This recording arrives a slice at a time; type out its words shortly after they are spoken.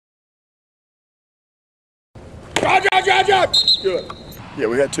Good. Yeah,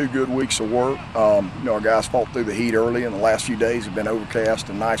 we had 2 good weeks of work. Our guys fought through the heat early, and the last few days have been overcast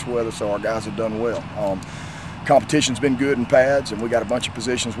and nice weather, so our guys have done well. Competition's been good in pads, and we got a bunch of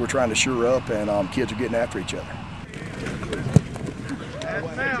positions we're trying to shore up, and kids are getting after each other.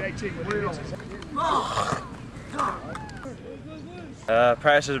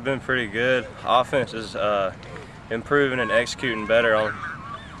 Practice has been pretty good. Offense is improving and executing better on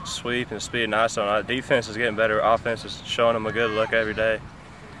sweep and speed and ISO. Our defense is getting better. Offense is showing them a good look every day.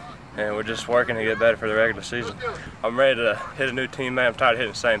 And we're just working to get better for the regular season. I'm ready to hit a new teammate. I'm tired of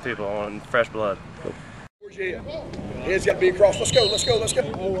hitting the same people. I want fresh blood. Where's your head? Head's got to be across. Let's go, let's go, let's go.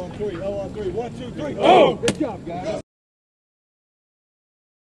 0 on 3, 0 on 3. 1, 2, 3. Oh! Good job, guys.